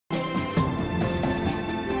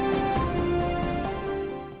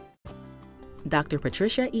Dr.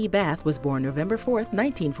 Patricia E. Bath was born November 4,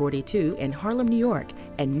 1942 in Harlem, New York,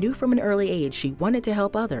 and knew from an early age she wanted to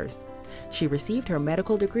help others. She received her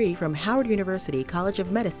medical degree from Howard University College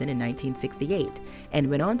of Medicine in 1968 and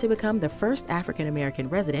went on to become the first African-American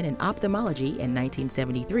resident in ophthalmology in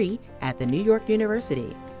 1973 at the New York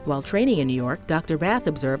University. While training in New York, Dr. Bath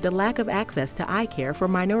observed a lack of access to eye care for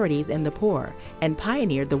minorities and the poor and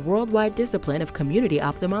pioneered the worldwide discipline of community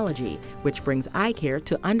ophthalmology, which brings eye care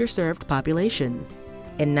to underserved populations.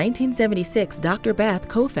 In 1976, Dr. Bath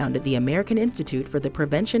co-founded the American Institute for the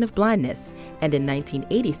Prevention of Blindness, and in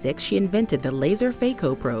 1986 she invented the laser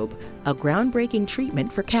phaco probe, a groundbreaking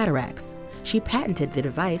treatment for cataracts. She patented the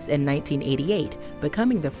device in 1988,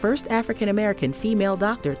 becoming the first African-American female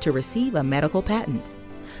doctor to receive a medical patent.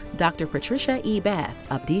 Dr. Patricia E. Bath,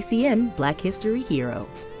 a DCN Black History Hero.